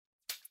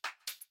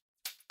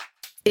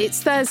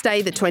It's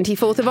Thursday, the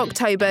 24th of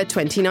October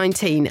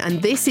 2019,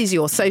 and this is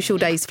your Social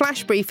Days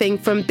flash briefing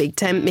from Big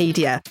Tent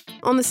Media.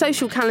 On the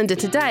social calendar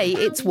today,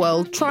 it's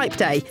World Tripe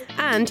Day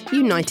and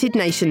United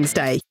Nations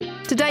Day.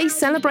 Today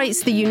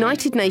celebrates the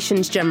United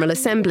Nations General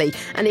Assembly,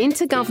 an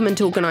intergovernment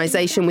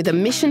organisation with a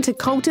mission to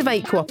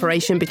cultivate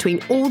cooperation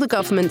between all the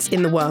governments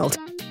in the world.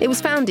 It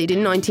was founded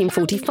in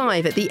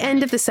 1945 at the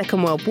end of the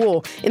Second World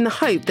War in the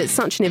hope that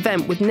such an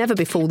event would never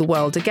befall the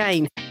world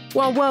again.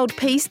 While world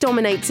peace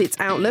dominates its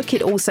outlook,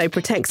 it also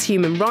protects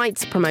human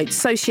rights, promotes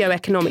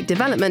socio-economic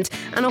development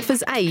and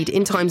offers aid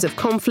in times of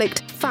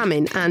conflict,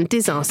 famine and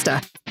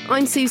disaster.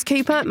 I'm Suze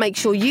Cooper. Make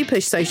sure you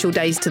push Social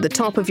Days to the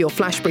top of your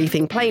flash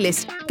briefing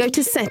playlist. Go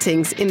to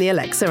Settings in the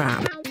Alexa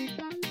app.